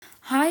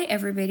Hi,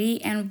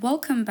 everybody, and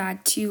welcome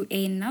back to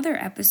another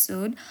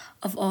episode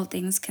of All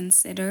Things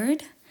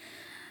Considered.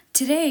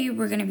 Today,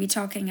 we're going to be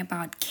talking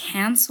about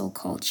cancel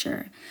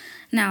culture.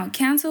 Now,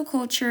 cancel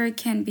culture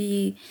can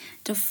be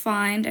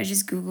defined, I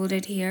just Googled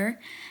it here,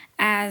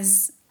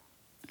 as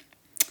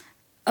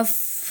a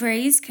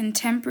phrase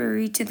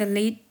contemporary to the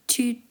late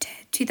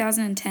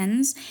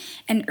 2010s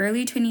and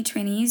early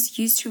 2020s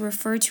used to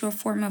refer to a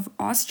form of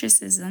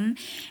ostracism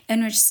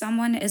in which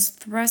someone is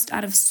thrust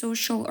out of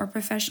social or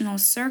professional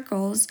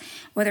circles,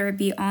 whether it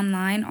be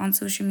online, on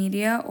social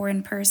media, or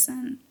in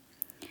person.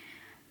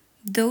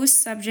 Those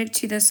subject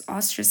to this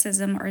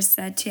ostracism are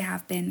said to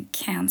have been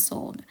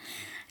canceled.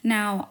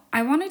 Now,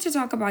 I wanted to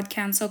talk about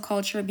cancel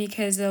culture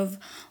because of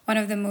one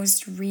of the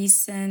most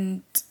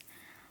recent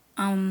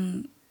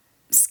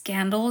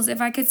scandals, if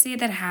I could say,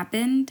 that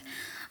happened.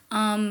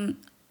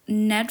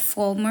 Ned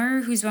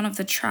Fulmer, who's one of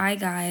the Try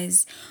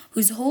Guys,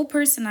 whose whole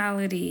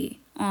personality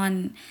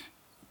on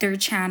their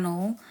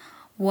channel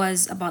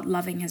was about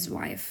loving his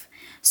wife.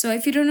 So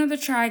if you don't know the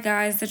Try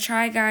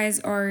Guys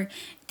are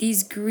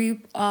these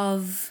group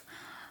of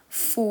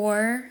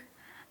four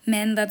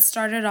men that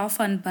started off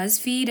on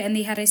BuzzFeed, and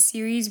they had a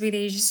series where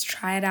they just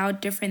tried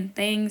out different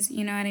things,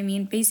 you know what I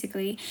mean,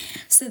 basically.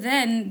 So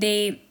then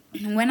they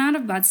went out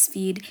of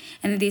BuzzFeed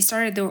and they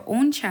started their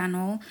own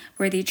channel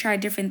where they tried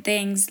different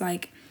things,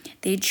 like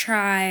they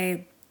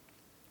try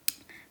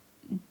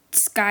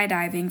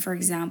skydiving, for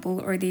example,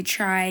 or they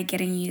try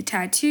getting you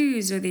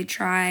tattoos, or they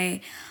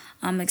try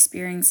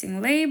experiencing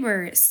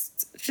labor,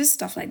 just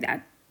stuff like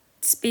that.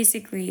 It's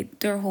basically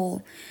their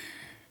whole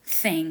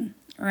thing,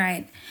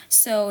 right?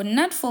 So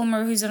Ned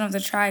Fulmer, who's one of the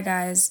Try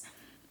Guys,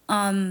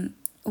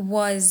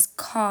 was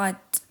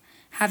caught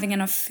having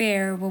an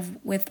affair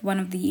with one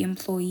of the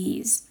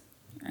employees,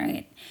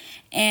 right?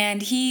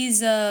 And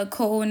he's a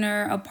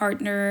co-owner, a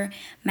partner,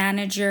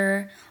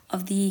 manager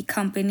of the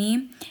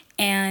company,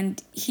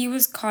 and he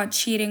was caught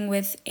cheating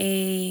with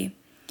a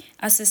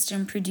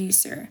assistant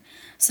producer.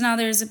 So now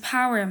there's a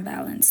power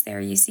imbalance there,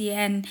 you see,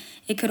 and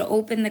it could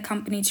open the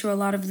company to a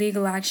lot of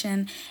legal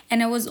action.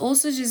 And it was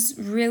also just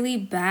really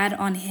bad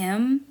on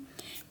him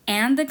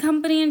and the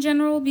company in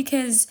general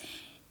because,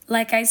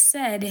 like I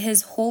said,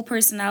 his whole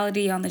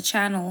personality on the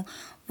channel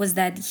was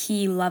that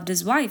he loved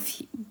his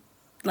wife.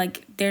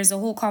 Like, there's a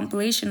whole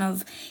compilation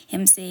of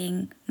him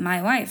saying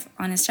my wife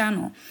on his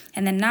channel.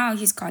 And then now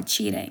he's caught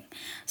cheating.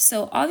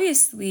 So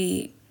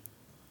obviously,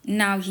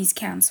 now he's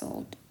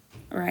canceled,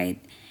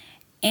 right?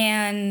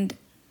 And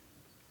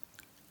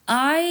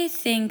I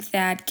think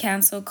that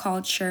cancel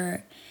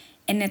culture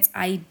and its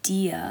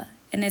idea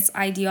and its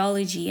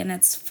ideology and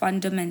its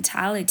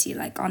fundamentality,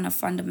 like on a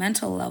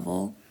fundamental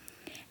level,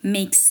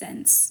 makes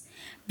sense.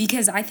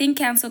 Because I think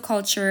cancel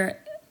culture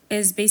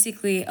is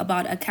basically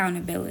about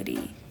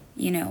accountability,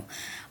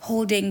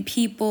 holding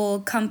people,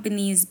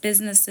 companies,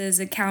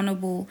 businesses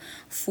accountable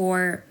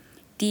for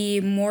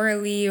the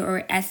morally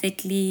or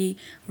ethically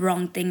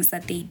wrong things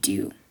that they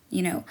do.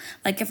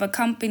 Like if a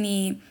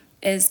company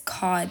is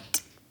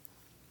caught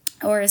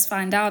or is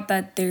found out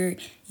that they're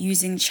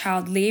using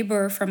child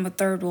labor from a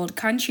third world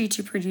country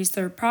to produce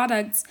their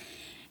products,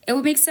 it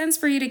would make sense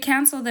for you to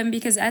cancel them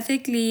because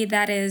ethically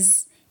that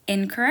is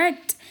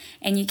incorrect.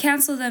 And you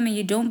cancel them and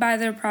you don't buy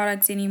their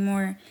products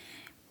anymore.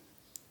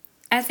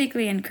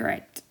 Ethically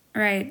incorrect,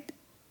 right?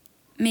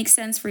 Makes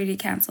sense for you to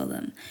cancel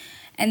them.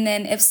 And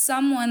then if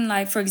someone,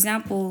 like, for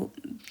example,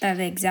 that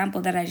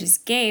example that I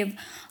just gave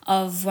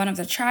of one of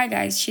the Try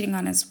Guys cheating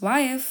on his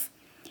wife,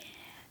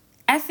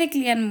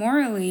 ethically and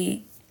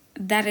morally,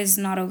 that is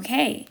not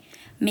okay.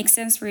 Makes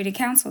sense for you to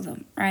cancel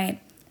them,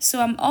 right? So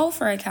I'm all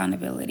for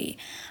accountability.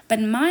 But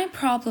my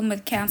problem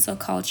with cancel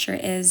culture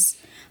is,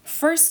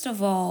 first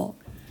of all,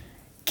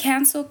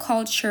 cancel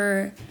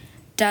culture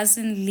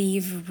doesn't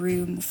leave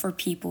room for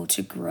people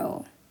to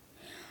grow.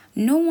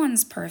 No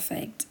one's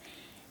perfect.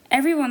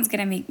 Everyone's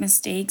gonna make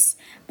mistakes,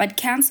 but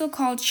cancel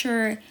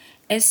culture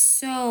is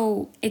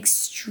so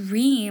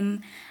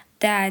extreme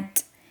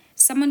that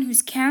someone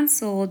who's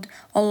canceled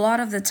a lot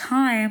of the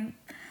time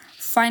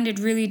find it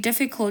really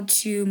difficult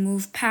to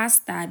move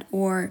past that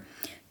or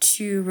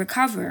to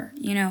recover,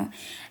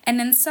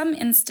 And in some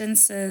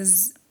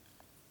instances,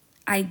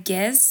 I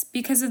guess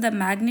because of the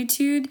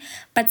magnitude,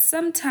 but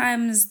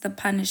sometimes the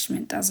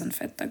punishment doesn't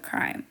fit the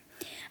crime.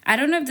 I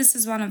don't know if this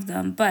is one of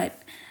them,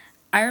 but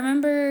I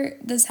remember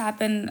this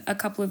happened a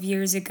couple of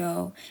years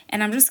ago,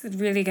 and I'm just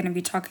really going to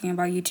be talking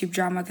about YouTube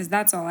drama because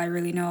that's all I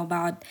really know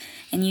about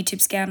and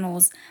YouTube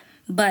scandals.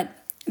 But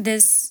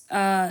this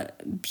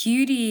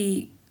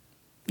beauty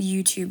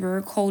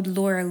YouTuber called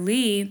Laura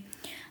Lee,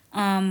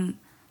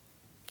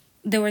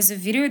 there was a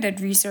video that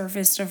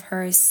resurfaced of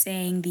her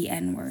saying the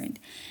N-word.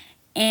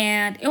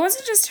 And it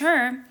wasn't just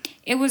her.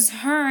 It was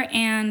her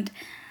and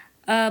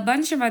a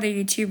bunch of other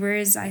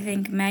YouTubers. I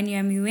think Manu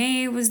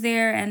MUA was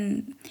there,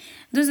 and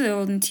those are the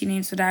only two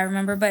names that I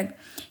remember. But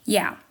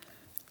yeah,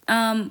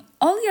 all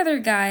the other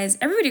guys,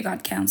 everybody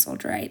got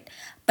canceled, right?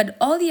 But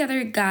all the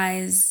other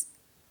guys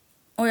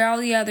or all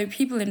the other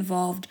people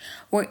involved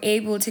were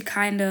able to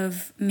kind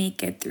of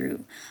make it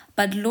through.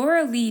 But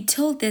Laura Lee,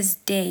 till this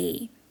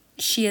day,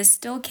 she is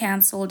still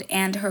canceled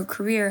and her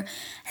career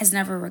has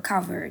never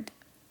recovered,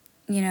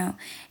 you know?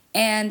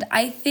 And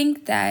I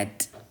think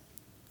that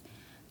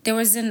there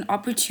was an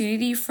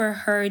opportunity for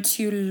her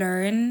to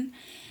learn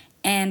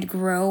and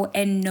grow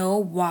and know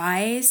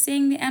why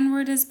saying the N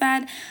word is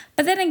bad.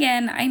 But then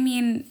again, I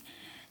mean,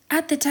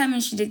 at the time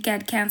when she did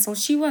get canceled,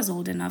 she was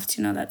old enough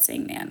to know that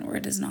saying the N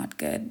word is not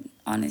good.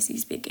 Honestly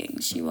speaking,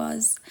 she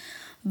was.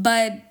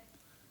 But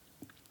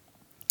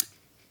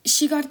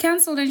she got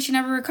canceled and she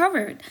never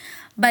recovered.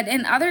 But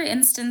in other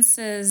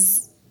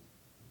instances,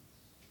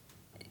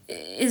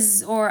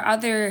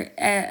 another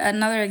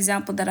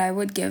example that I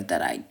would give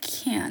that I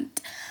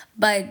can't.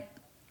 But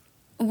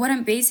what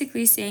I'm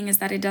basically saying is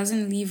that it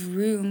doesn't leave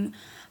room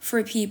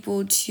for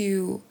people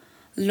to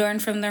learn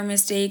from their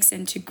mistakes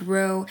and to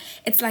grow.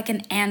 It's like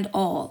an and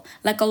all.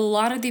 Like a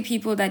lot of the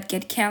people that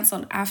get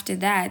canceled after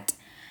that,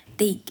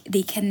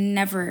 they can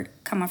never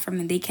come up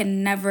from it. They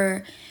can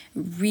never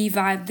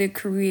revive their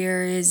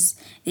careers.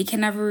 They can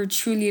never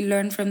truly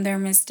learn from their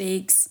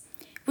mistakes,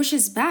 which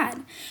is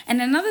bad.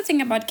 And another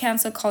thing about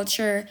cancel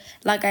culture,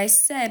 like I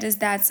said, is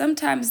that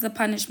sometimes the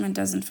punishment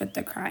doesn't fit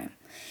the crime.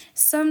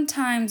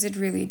 Sometimes it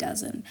really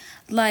doesn't.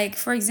 Like,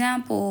 for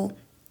example,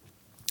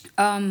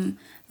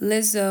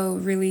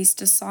 Lizzo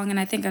released a song, and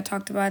I think I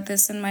talked about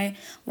this in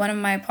one of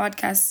my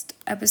podcast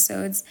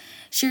episodes.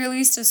 She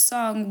released a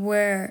song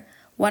where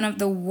one of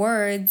the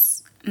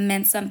words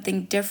meant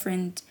something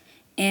different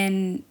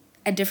in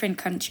a different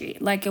country.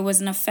 Like it was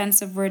an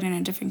offensive word in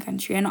a different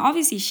country. And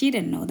obviously she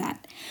didn't know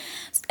that.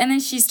 And then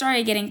she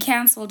started getting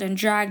canceled and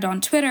dragged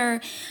on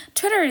Twitter.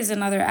 Twitter is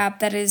another app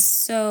that is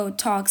so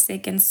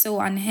toxic and so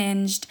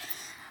unhinged.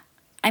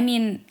 I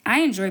mean, I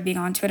enjoy being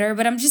on Twitter,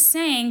 but I'm just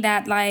saying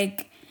that,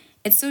 like,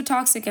 it's so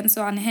toxic and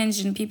so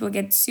unhinged and people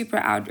get super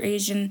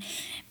outraged, and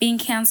being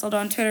canceled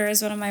on Twitter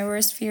is one of my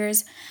worst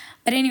fears.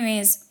 But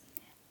anyways,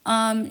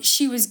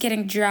 she was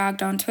getting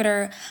dragged on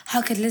Twitter.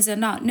 How could Lizzo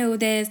not know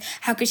this?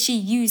 How could she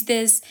use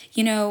this,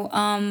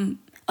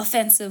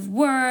 offensive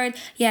word,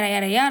 yada,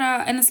 yada,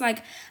 yada. And it's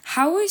like,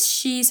 how is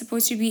she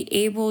supposed to be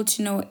able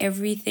to know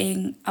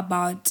everything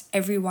about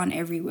everyone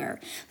everywhere?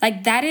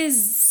 Like, that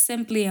is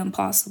simply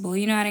impossible.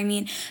 You know what I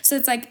mean? So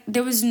it's like,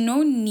 there was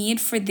no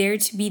need for there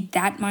to be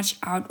that much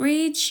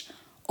outrage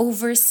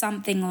over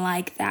something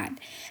like that.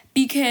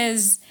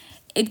 Because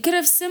it could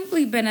have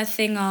simply been a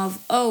thing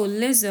of, oh,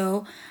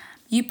 Lizzo,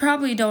 you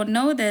probably don't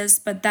know this,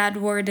 but that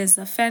word is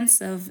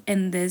offensive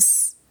in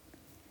this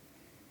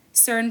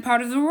certain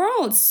part of the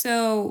world.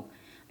 So,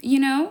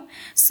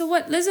 so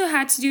what Lizzo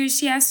had to do is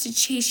she had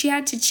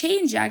to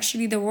change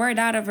actually the word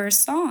out of her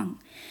song.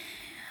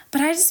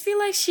 But I just feel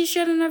like she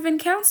shouldn't have been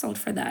canceled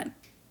for that.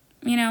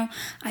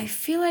 I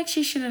feel like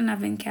she shouldn't have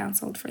been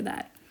canceled for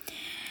that.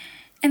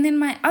 And then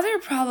my other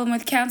problem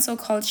with cancel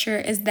culture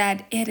is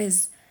that it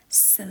is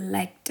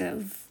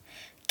selective.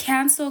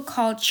 Cancel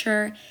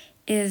culture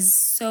is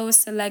so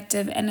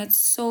selective and it's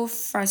so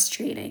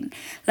frustrating.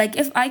 Like,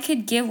 if I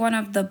could give one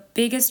of the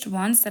biggest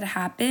ones that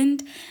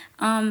happened,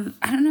 I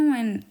don't know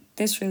when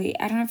I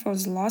don't know if it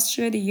was last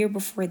year or the year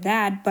before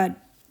that, but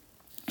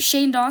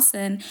Shane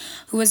Dawson,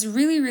 who was a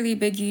really, really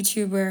big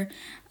YouTuber,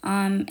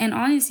 and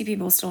honestly,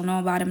 people still know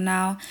about him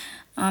now.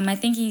 I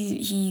think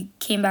he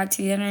came back to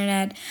the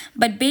internet,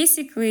 but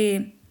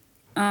basically,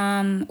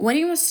 when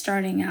he was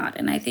starting out,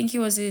 and I think he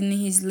was in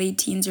his late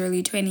teens,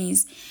 early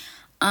 20s,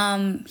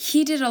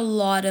 he did a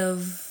lot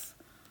of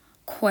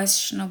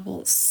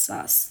questionable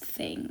sus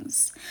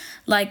things.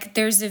 Like,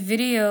 there's a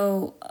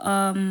video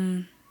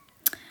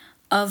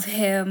of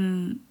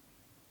him,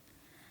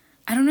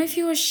 I don't know if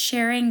he was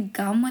sharing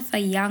gum with a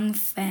young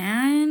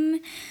fan.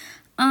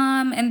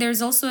 And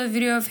there's also a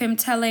video of him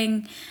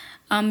telling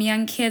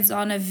young kids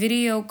on a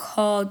video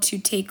call to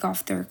take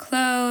off their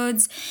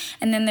clothes.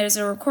 And then there's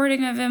a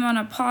recording of him on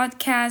a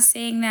podcast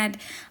saying that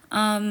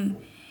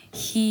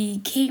he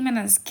came in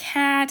as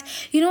cat.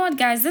 You know what,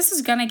 guys? This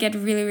is gonna get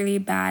really, really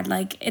bad.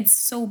 Like, it's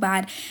so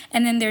bad.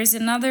 And then there's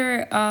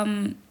another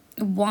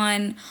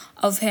one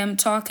of him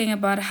talking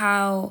about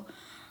how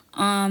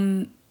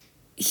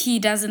he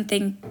doesn't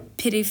think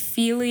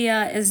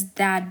pedophilia is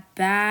that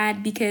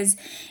bad, because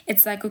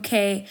it's like,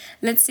 okay,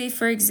 let's say,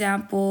 for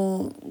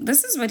example,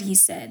 this is what he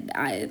said.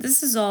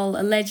 This is all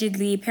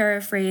allegedly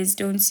paraphrased,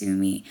 don't sue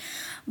me.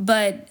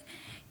 But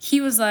he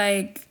was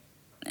like,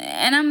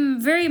 and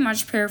I'm very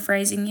much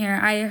paraphrasing here.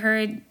 I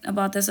heard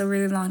about this a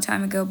really long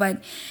time ago,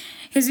 but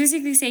he was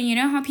basically saying, you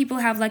know how people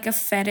have like a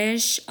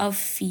fetish of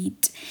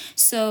feet?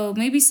 So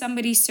maybe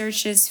somebody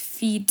searches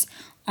feet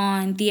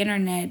on the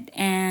internet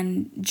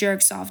and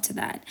jerks off to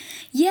that.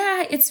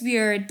 Yeah, it's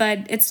weird, but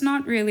it's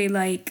not really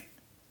like,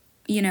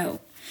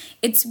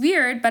 it's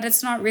weird, but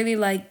it's not really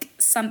like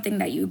something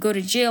that you go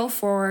to jail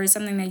for or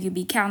something that you'd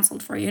be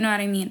counseled for. You know what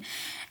I mean?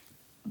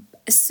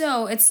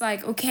 So it's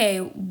like, okay,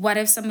 what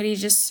if somebody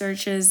just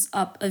searches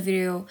up a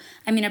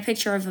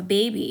picture of a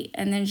baby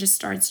and then just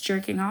starts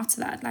jerking off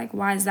to that? Like,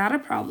 why is that a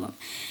problem?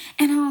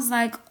 And I was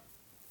like,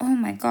 oh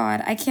my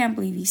God, I can't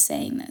believe he's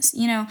saying this,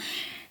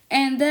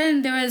 And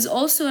then there was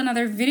also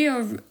another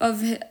video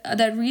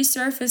that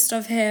resurfaced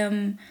of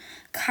him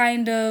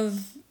kind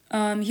of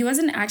he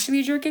wasn't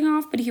actually jerking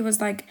off, but he was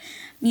like,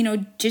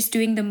 just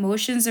doing the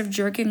motions of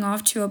jerking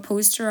off to a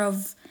poster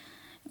of,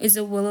 is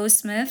it Willow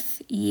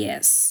Smith?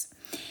 Yes.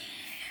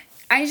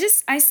 I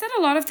said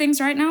a lot of things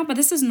right now, but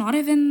this is not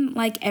even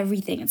like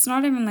everything. It's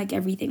not even like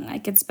everything.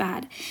 Like, it's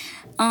bad.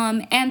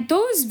 And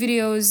those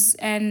videos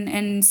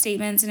and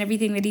statements and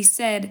everything that he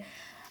said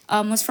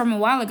was from a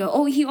while ago.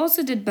 Oh, he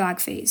also did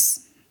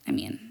blackface. I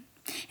mean,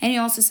 and he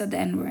also said the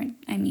N-word.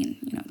 I mean,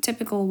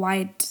 typical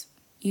white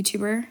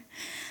YouTuber.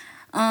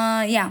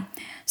 Yeah.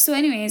 So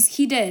anyways,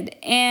 he did.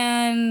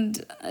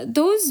 And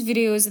those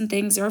videos and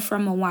things are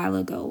from a while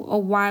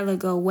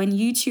ago when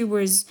YouTube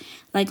was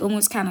like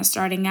almost kind of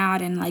starting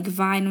out and like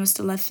Vine was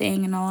still a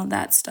thing and all of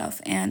that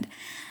stuff. And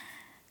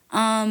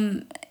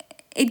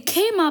it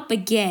came up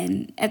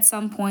again at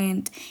some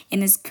point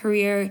in his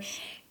career.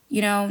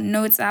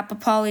 Notes app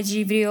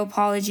apology, video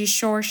apology,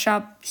 shore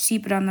shop,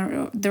 sweep it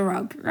on the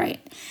rug, right?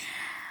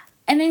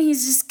 And then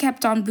he's just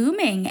kept on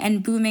booming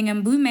and booming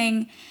and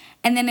booming.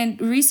 And then it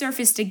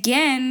resurfaced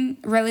again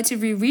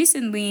relatively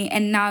recently,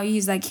 and now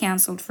he's like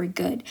canceled for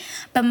good.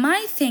 But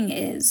my thing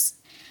is,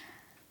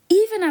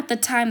 even at the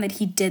time that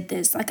he did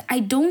this, like, I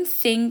don't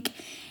think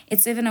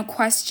it's even a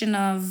question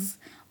of,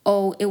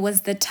 oh, it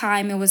was the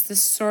time, it was the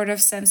sort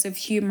of sense of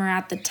humor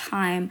at the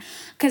time.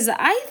 Because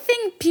I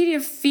think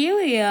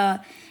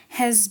pedophilia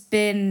has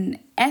been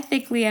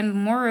ethically and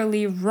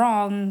morally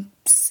wrong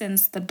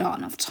since the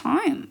dawn of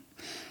time.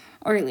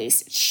 Or at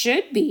least it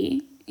should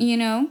be,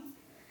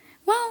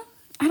 Well,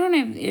 I don't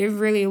know if it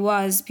really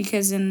was,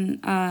 because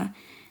in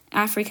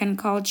African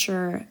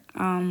culture,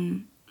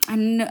 I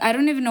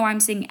don't even know why I'm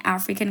saying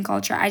African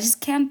culture. I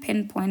just can't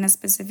pinpoint a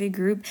specific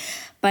group.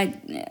 But,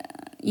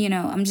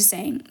 I'm just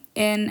saying.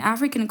 In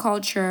African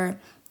culture,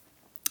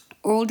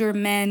 older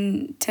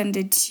men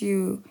tended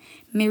to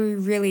marry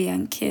really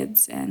young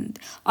kids. And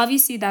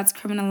obviously that's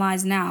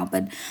criminalized now.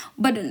 But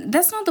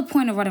that's not the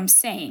point of what I'm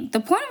saying.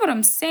 The point of what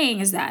I'm saying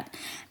is that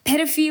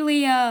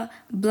pedophilia,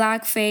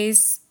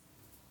 blackface,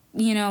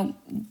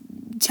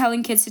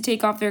 telling kids to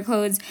take off their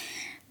clothes,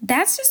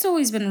 that's just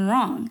always been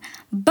wrong.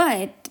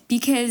 But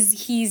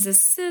because he's a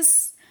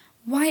cis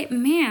white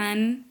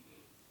man,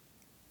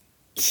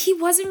 he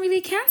wasn't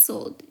really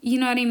canceled. You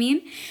know what I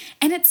mean?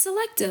 And it's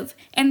selective.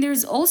 And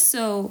there's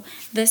also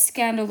the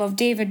scandal of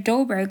David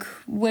Dobrik,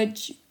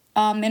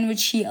 in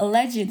which he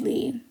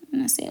allegedly, I'm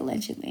going to say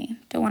allegedly,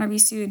 don't want to be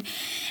sued,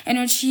 in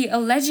which he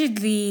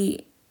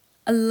allegedly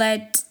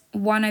let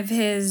one of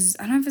his,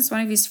 I don't know if it's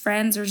one of his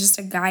friends or just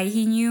a guy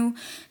he knew,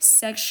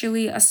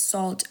 sexually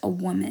assault a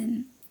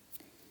woman.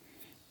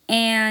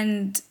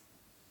 And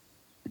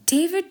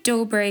David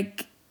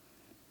Dobrik,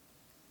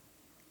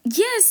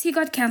 yes, he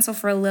got canceled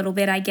for a little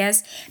bit, I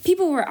guess.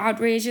 People were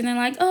outraged and they're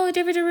like, oh,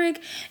 David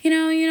Dobrik,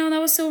 that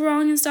was so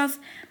wrong and stuff.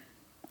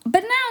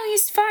 But now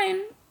he's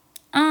fine.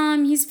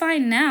 He's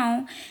fine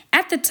now.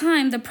 At the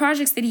time, the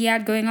projects that he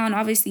had going on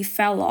obviously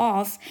fell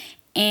off,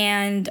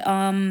 and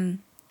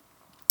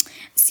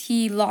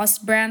he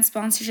lost brand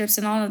sponsorships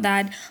and all of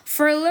that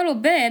for a little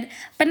bit,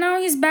 but now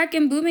he's back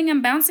and booming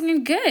and bouncing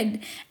and good.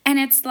 And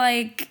it's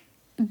like,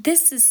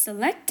 this is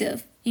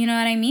selective. You know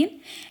what I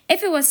mean?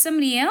 If it was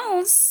somebody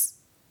else,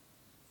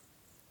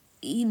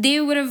 they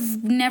would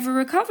have never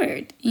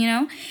recovered,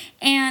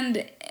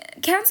 And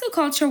cancel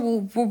culture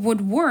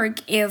would work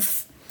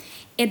if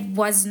it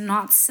was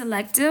not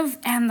selective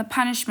and the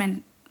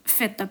punishment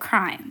fit the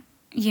crime,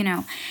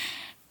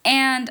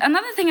 And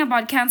another thing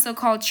about cancel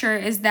culture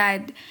is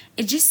that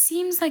it just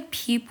seems like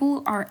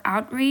people are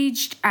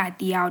outraged at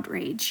the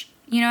outrage.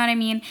 You know what I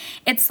mean?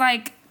 It's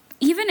like,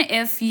 even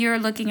if you're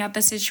looking at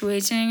the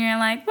situation and you're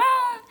like, well,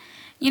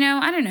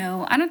 I don't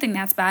know, I don't think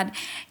that's bad,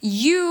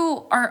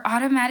 you are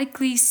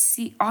automatically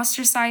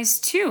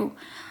ostracized too.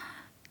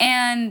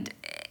 And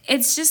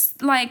it's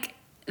just like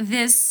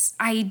this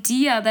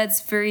idea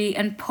that's very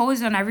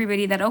imposed on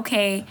everybody that,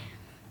 okay,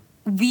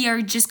 we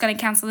are just going to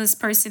cancel this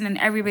person and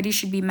everybody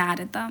should be mad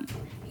at them.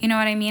 You know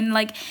what I mean?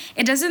 Like,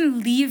 it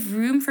doesn't leave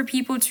room for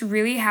people to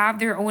really have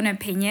their own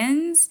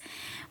opinions,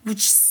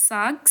 which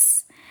sucks.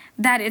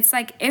 That it's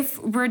like, if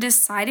we're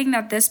deciding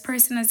that this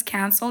person is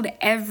canceled,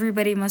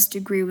 everybody must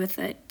agree with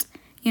it.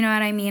 You know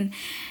what I mean?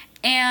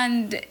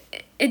 And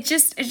it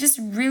just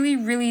really,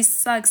 really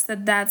sucks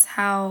that that's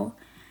how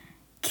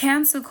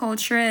cancel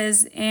culture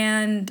is.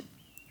 And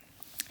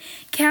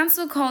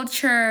cancel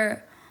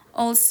culture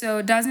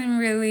also doesn't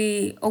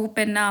really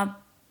open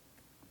up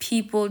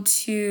people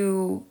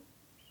to,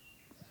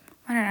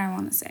 what did I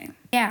want to say?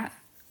 Yeah,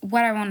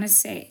 what I want to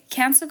say.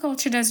 Cancel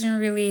culture doesn't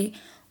really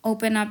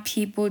open up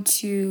people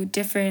to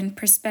different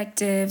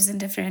perspectives and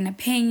different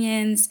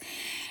opinions.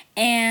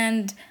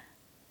 And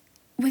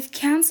with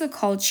cancel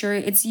culture,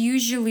 it's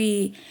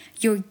usually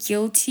you're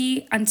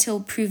guilty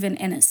until proven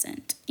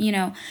innocent.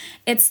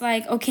 It's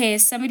like, okay,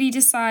 somebody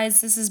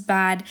decides this is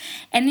bad,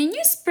 and then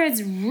news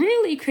spreads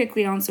really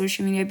quickly on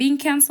social media. Being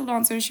canceled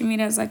on social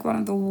media is like one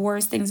of the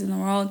worst things in the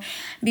world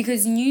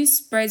because news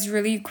spreads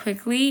really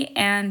quickly,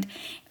 and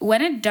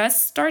when it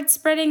does start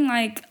spreading,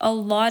 like a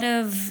lot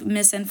of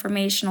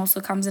misinformation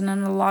also comes in,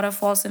 and a lot of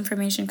false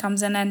information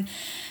comes in, and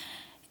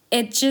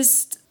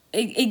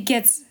it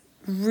gets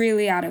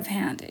really out of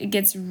hand. It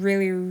gets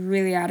really,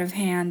 really out of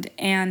hand.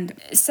 And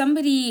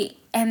somebody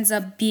ends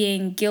up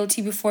being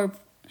guilty before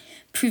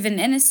proven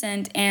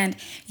innocent, and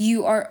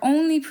you are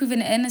only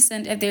proven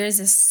innocent if there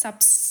is a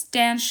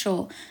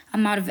substantial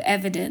amount of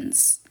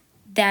evidence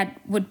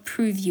that would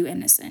prove you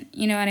innocent.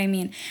 You know what I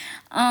mean?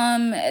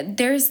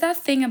 There's that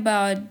thing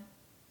about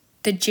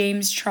the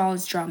James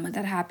Charles drama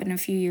that happened a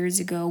few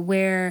years ago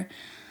where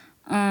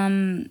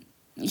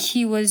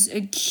he was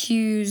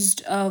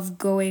accused of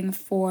going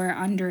for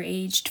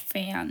underage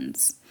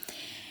fans.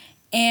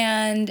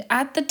 And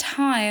at the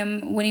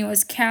time when he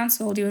was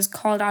canceled, he was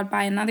called out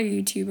by another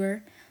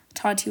YouTuber,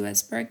 Tati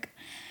Westbrook.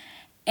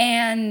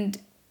 And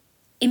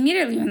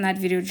immediately when that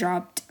video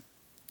dropped,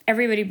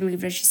 everybody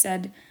believed what she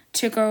said,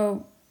 took a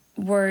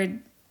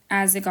word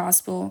as the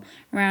gospel,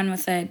 ran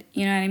with it,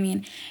 you know what I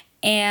mean?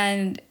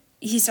 And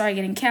he started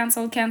getting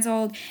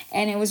canceled,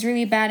 and it was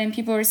really bad, and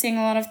people were saying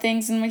a lot of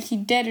things, and what he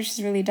did, which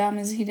is really dumb,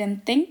 is he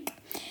didn't think.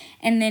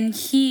 And then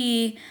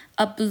he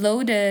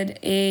uploaded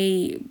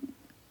a,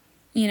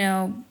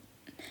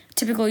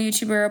 typical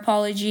YouTuber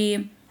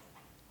apology,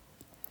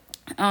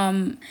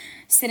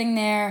 sitting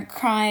there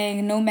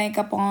crying, no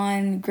makeup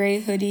on,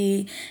 gray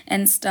hoodie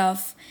and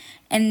stuff.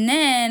 And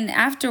then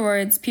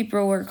afterwards,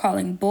 people were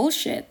calling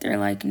bullshit. They're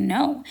like,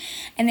 no.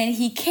 And then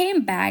he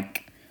came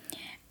back,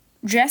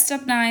 dressed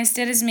up nice,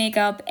 did his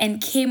makeup,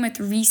 and came with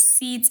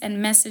receipts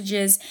and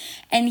messages,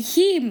 and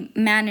he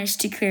managed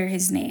to clear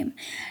his name.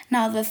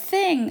 Now, the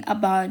thing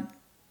about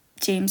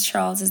James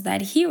Charles is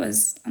that he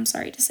was, I'm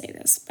sorry to say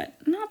this, but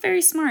not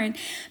very smart,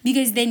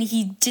 because then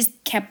he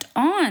just kept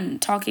on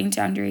talking to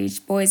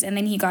underage boys, and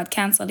then he got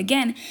canceled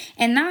again,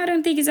 and now I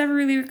don't think he's ever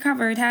really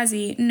recovered, has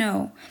he?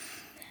 No.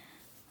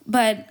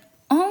 But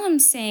all I'm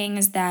saying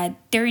is that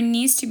there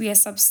needs to be a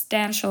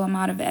substantial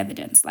amount of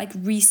evidence, like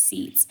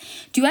receipts.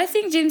 Do I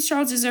think James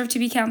Charles deserved to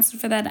be canceled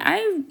for that?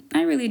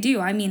 I really do.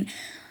 I mean,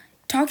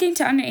 talking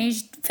to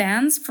underage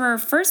fans,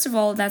 first of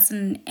all, that's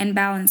an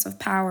imbalance of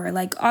power.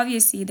 Like,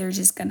 obviously, they're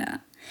just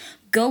gonna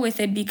go with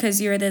it because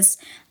you're this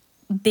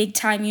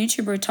big-time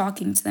YouTuber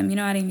talking to them, you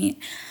know what I mean?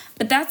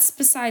 But that's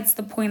besides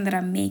the point that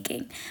I'm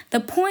making.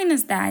 The point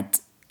is that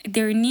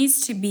there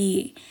needs to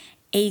be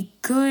a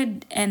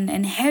good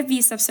and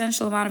heavy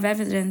substantial amount of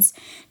evidence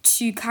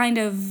to kind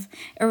of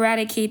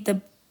eradicate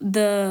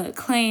the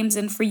claims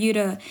and for you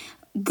to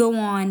go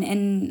on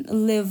and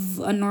live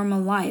a normal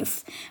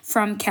life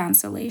from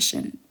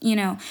cancellation.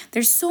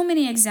 There's so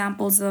many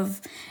examples of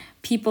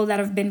people that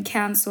have been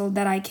canceled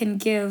that I can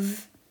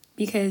give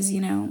because,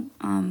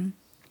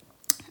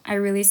 I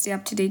really stay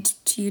up to date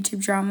to YouTube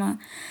drama.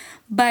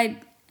 But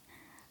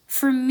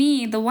for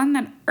me, the one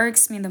that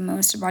irks me the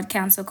most about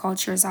cancel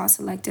culture is how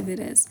selective it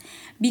is.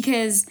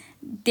 Because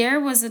there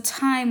was a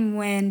time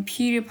when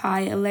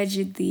PewDiePie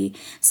allegedly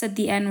said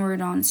the N-word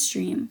on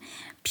stream.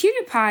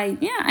 PewDiePie,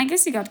 yeah, I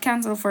guess he got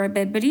canceled for a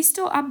bit, but he's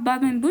still up,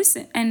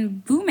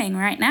 and booming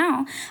right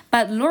now.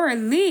 But Laura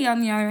Lee,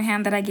 on the other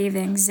hand, that I gave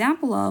the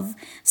example of,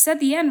 said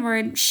the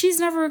N-word. She's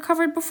never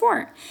recovered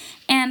before.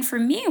 And for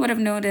me, what I've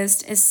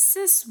noticed is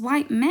cis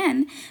white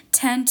men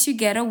tend to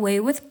get away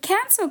with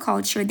cancel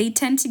culture. They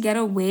tend to get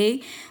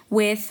away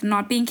with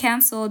not being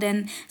canceled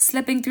and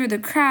slipping through the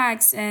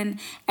cracks and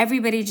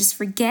everybody just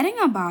forgetting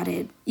about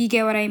it. You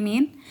get what I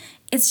mean?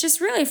 It's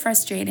just really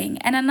frustrating.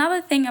 And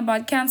another thing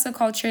about cancel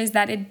culture is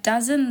that it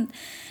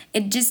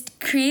just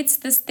creates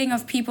this thing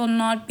of people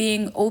not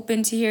being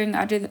open to hearing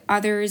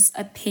others'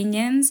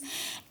 opinions,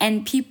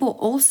 and people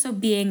also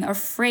being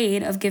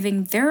afraid of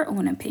giving their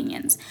own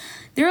opinions.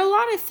 There are a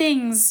lot of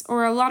things,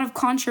 or a lot of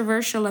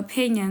controversial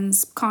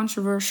opinions,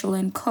 controversial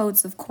in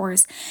quotes, of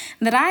course,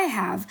 that I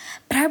have,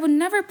 but I would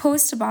never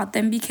post about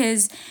them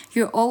because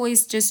you're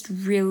always just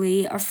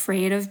really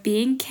afraid of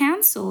being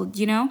canceled,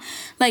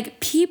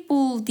 Like,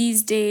 people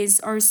these days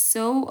are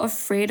so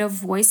afraid of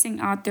voicing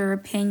out their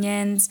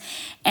opinions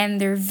and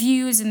their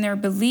views and their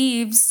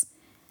beliefs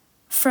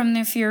from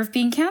their fear of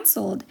being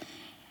canceled.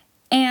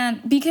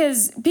 And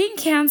because being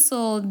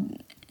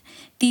canceled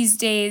these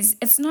days,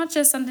 it's not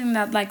just something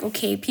that, like,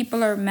 okay,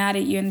 people are mad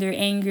at you and they're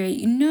angry at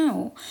you.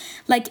 No,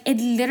 like, it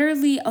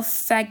literally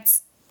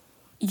affects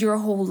your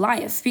whole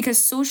life because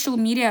social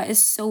media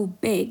is so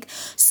big.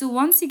 So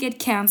once you get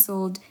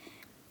canceled,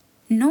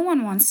 no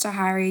one wants to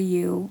hire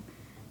you.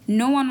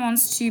 No one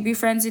wants to be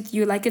friends with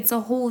you. Like, it's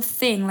a whole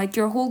thing. Like,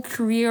 your whole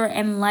career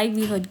and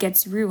livelihood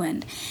gets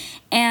ruined.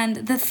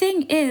 And the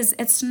thing is,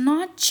 it's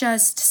not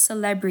just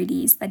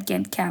celebrities that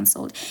get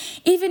canceled.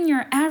 Even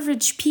your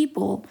average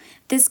people,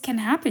 this can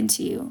happen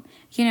to you.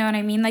 You know what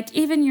I mean? Like,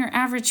 even your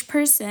average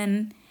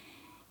person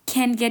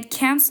can get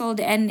canceled,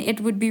 and it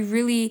would be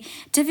really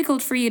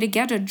difficult for you to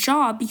get a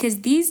job,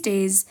 because these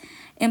days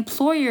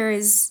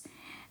employers,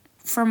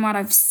 from what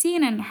I've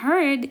seen and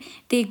heard,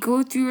 they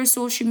go through your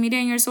social media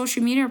and your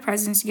social media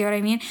presence. You get what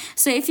I mean?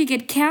 So if you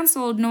get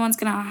canceled, no one's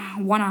gonna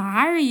wanna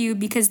hire you,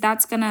 because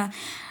that's gonna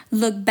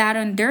look bad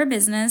on their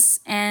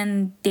business,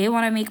 and they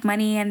want to make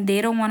money, and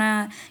they don't want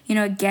to,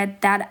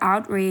 get that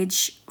outrage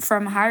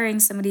from hiring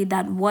somebody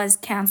that was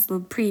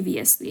canceled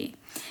previously.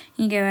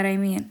 You get what I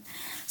mean?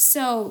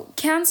 So,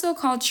 cancel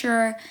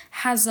culture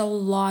has a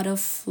lot of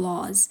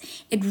flaws.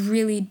 It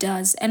really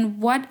does. And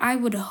what I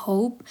would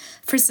hope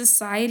for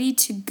society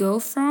to go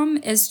from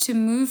is to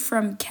move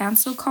from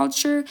cancel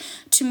culture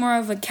to more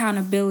of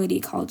accountability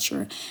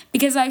culture.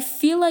 Because I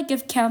feel like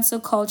if cancel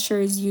culture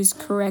is used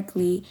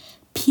correctly,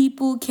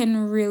 people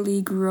can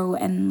really grow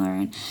and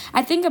learn.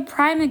 I think a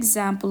prime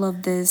example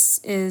of this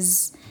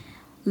is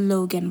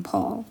Logan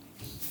Paul.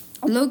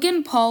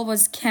 Logan Paul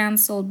was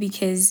canceled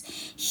because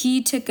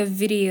he took a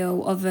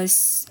video of a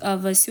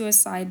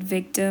suicide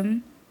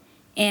victim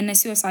in a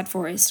suicide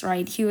forest,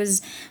 right? He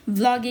was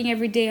vlogging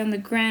every day on the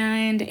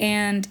grind,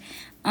 and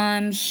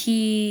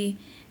he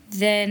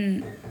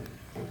then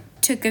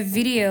took a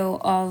video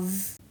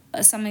of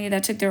somebody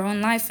that took their own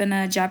life in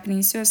a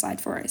Japanese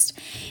suicide forest.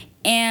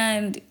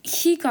 And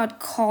he got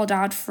called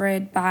out for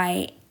it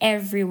by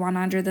everyone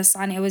under the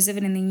sun. It was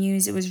even in the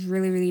news. It was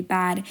really, really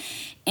bad.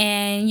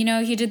 And,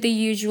 he did the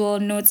usual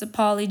notes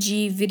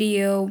apology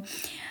video.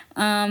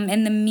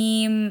 And the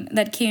meme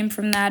that came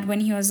from that, when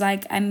he was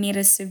like, I made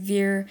a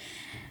severe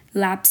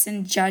lapse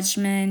in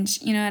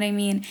judgment. You know what I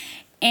mean?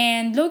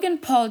 And Logan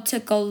Paul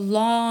took a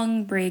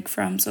long break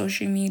from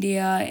social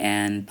media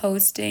and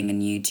posting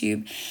and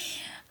YouTube.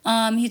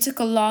 He took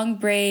a long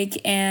break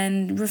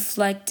and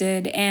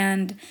reflected,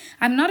 and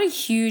I'm not a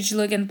huge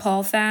Logan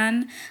Paul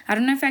fan. I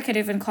don't know if I could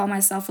even call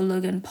myself a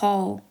Logan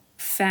Paul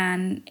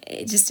fan,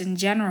 just in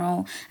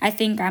general. I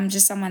think I'm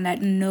just someone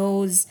that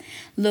knows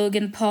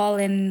Logan Paul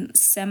and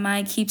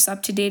semi keeps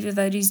up to date with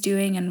what he's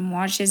doing and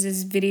watches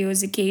his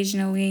videos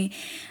occasionally.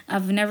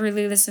 I've never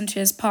really listened to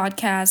his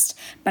podcast,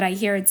 but I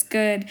hear it's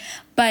good.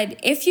 But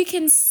if you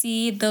can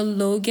see the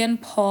Logan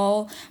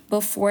Paul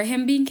before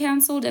him being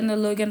canceled and the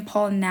Logan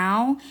Paul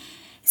now,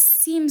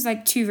 seems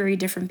like two very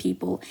different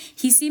people.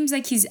 He seems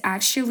like he's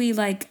actually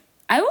like,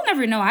 I will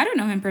never know. I don't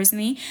know him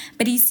personally,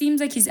 but he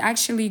seems like he's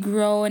actually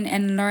grown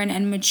and learned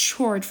and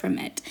matured from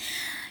it.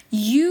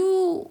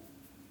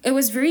 It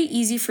was very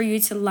easy for you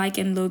to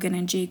liken Logan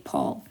and Jake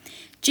Paul.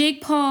 Jake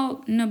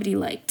Paul, nobody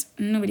liked.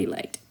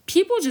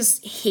 People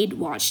just hate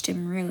watched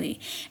him, really.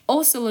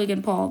 Also,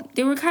 Logan Paul,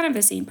 they were kind of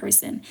the same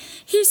person.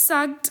 He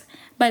sucked,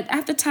 but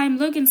at the time,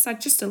 Logan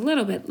sucked just a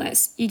little bit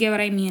less. You get what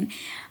I mean?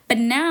 But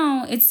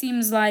now it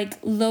seems like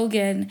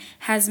Logan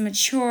has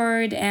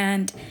matured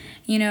and,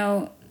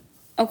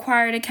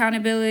 acquired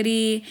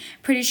accountability.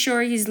 Pretty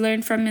sure he's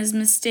learned from his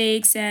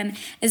mistakes and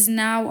is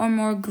now a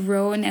more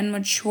grown and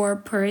mature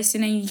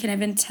person. And you can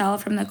even tell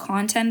from the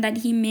content that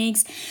he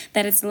makes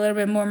that it's a little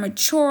bit more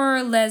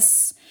mature,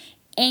 less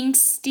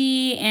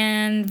angsty,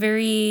 and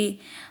very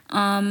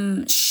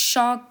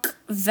shock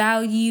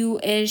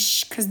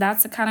value-ish, because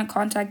that's the kind of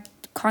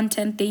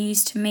content they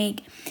used to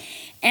make.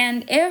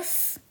 And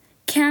if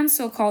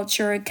cancel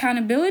culture,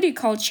 accountability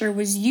culture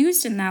was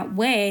used in that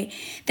way,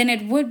 then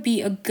it would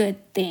be a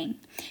good thing.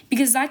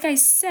 Because like I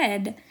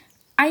said,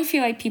 I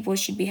feel like people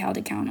should be held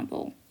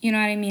accountable. You know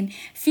what I mean?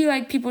 Feel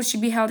like people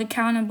should be held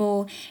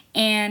accountable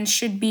and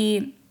should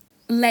be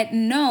let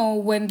know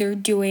when they're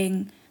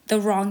doing the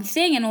wrong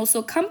thing. And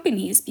also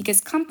companies, because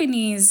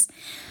companies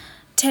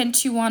tend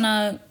to want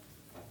to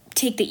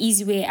take the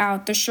easy way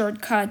out, the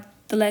shortcut,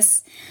 the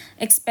less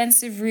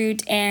expensive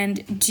route,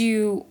 and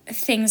do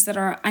things that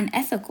are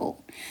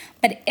unethical.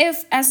 But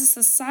if as a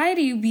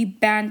society we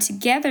band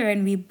together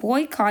and we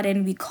boycott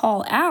and we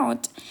call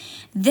out,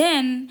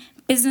 then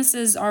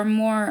businesses are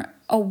more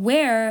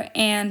aware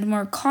and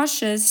more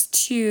cautious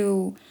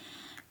to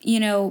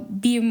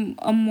be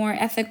a more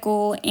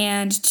ethical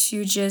and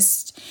to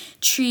just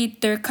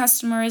treat their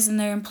customers and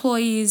their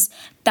employees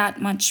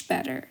that much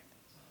better.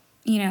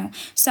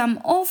 So I'm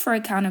all for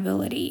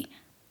accountability,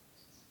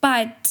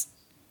 but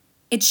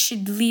it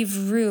should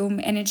leave room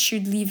and it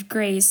should leave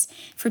grace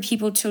for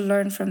people to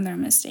learn from their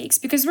mistakes,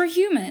 because we're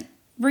human.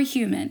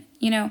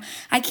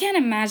 I can't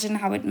imagine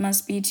how it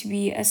must be to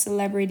be a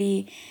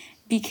celebrity,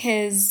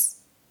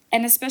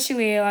 and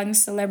especially a young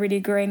celebrity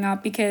growing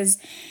up, because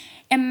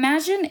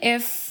imagine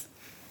if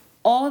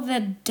all the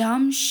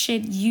dumb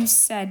shit you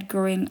said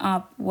growing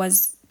up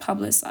was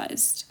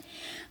publicized.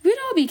 We'd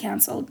all be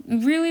canceled.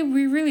 Really,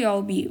 we really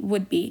all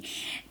would be.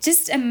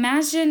 Just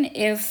imagine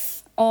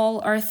if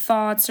all our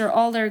thoughts or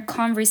all our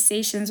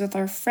conversations with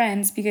our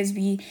friends, because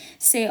we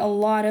say a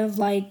lot of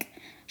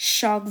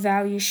shock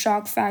value,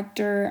 shock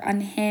factor,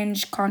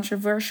 unhinged,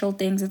 controversial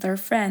things with our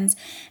friends.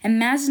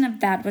 Imagine if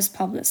that was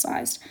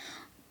publicized.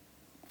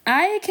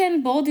 I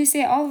can boldly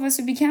say all of us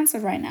would be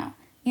canceled right now.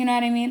 You know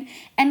what I mean?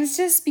 And it's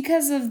just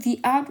because of the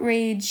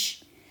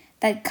outrage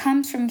that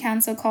comes from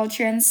cancel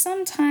culture, and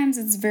sometimes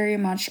it's very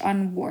much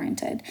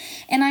unwarranted.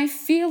 And I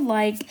feel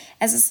like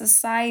as a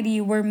society,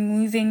 we're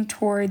moving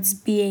towards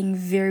being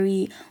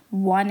very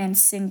one and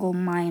single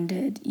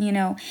minded, you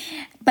know.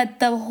 But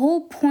the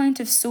whole point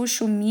of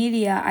social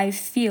media, I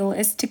feel,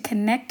 is to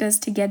connect us,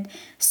 to get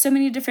so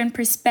many different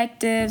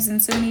perspectives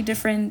and so many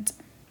different.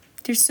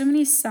 There's so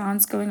many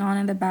sounds going on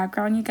in the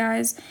background, you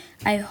guys.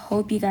 I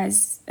hope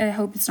it's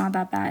not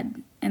that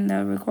bad in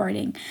the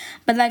recording.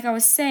 But like I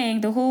was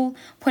saying, the whole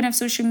point of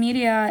social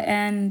media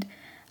and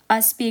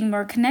us being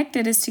more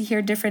connected is to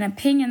hear different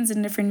opinions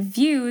and different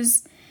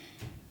views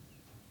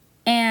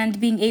and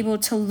being able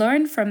to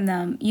learn from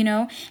them, you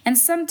know? And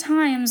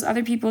sometimes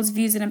other people's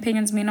views and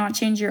opinions may not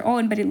change your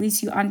own, but at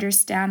least you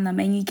understand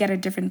them and you get a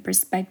different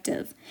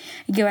perspective.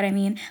 You get what I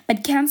mean?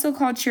 But cancel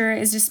culture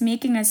is just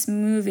making us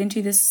move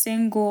into this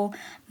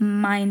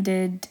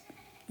single-minded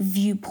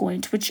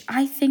viewpoint, which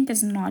I think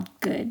is not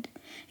good.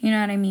 You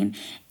know what I mean?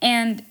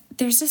 And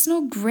there's just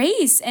no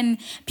grace. And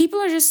people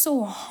are just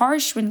so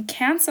harsh when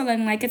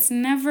canceling. Like, it's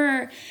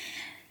never,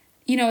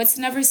 it's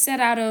never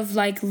set out of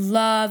like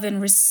love and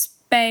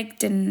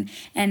respect and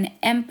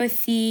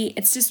empathy.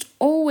 It's just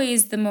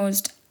always the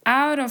most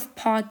out of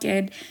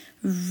pocket,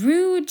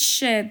 rude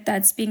shit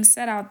that's being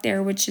said out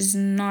there, which is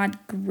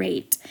not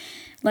great.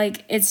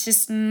 Like, it's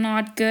just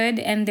not good,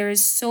 and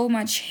there's so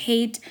much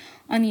hate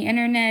on the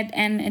internet,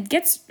 and it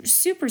gets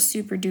super,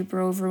 super duper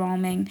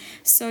overwhelming.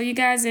 So, you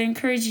guys, I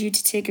encourage you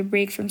to take a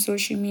break from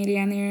social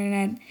media and the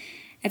internet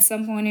at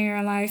some point in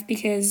your life,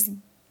 because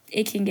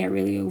it can get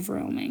really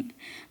overwhelming.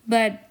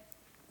 But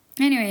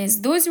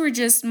anyways, those were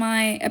just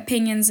my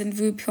opinions and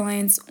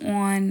viewpoints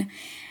on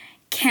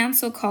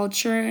cancel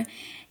culture.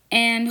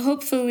 And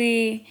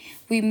hopefully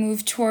we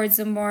move towards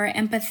a more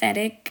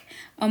empathetic,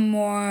 a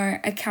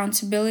more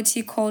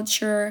accountability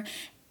culture,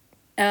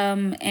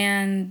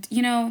 and,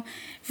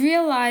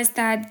 realize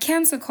that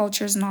cancel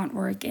culture is not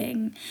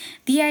working.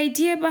 The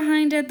idea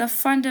behind it, the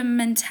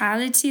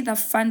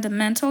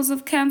fundamentals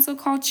of cancel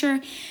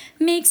culture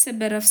makes a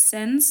bit of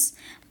sense,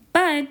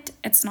 but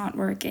it's not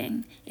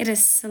working. It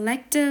is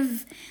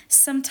selective.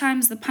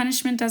 Sometimes the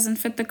punishment doesn't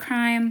fit the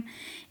crime,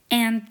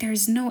 and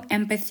there's no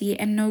empathy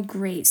and no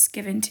grace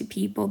given to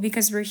people,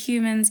 because we're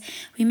humans,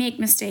 we make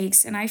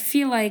mistakes, and I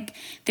feel like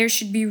there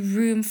should be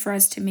room for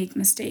us to make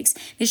mistakes.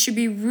 There should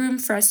be room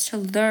for us to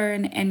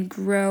learn and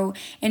grow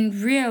and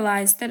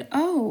realize that,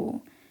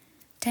 oh,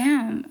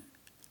 damn,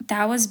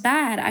 that was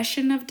bad. I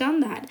shouldn't have done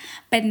that.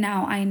 But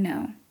now I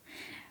know.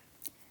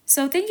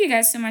 So thank you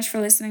guys so much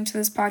for listening to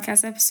this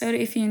podcast episode.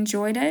 If you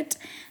enjoyed it,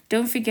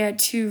 don't forget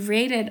to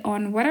rate it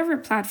on whatever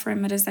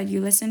platform it is that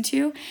you listen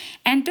to.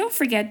 And don't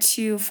forget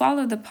to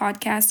follow the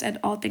podcast at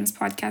All Things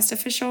Podcast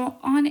Official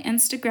on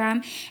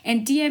Instagram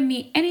and DM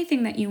me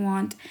anything that you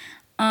want.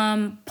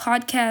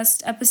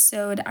 Podcast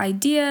episode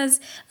ideas,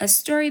 a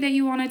story that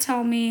you want to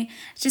tell me,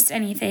 just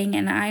anything,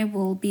 and I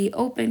will be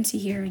open to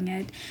hearing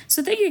it.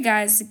 So thank you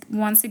guys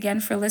once again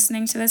for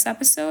listening to this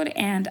episode,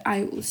 and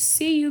I will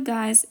see you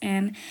guys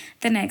in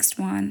the next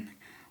one.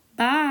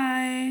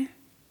 Bye.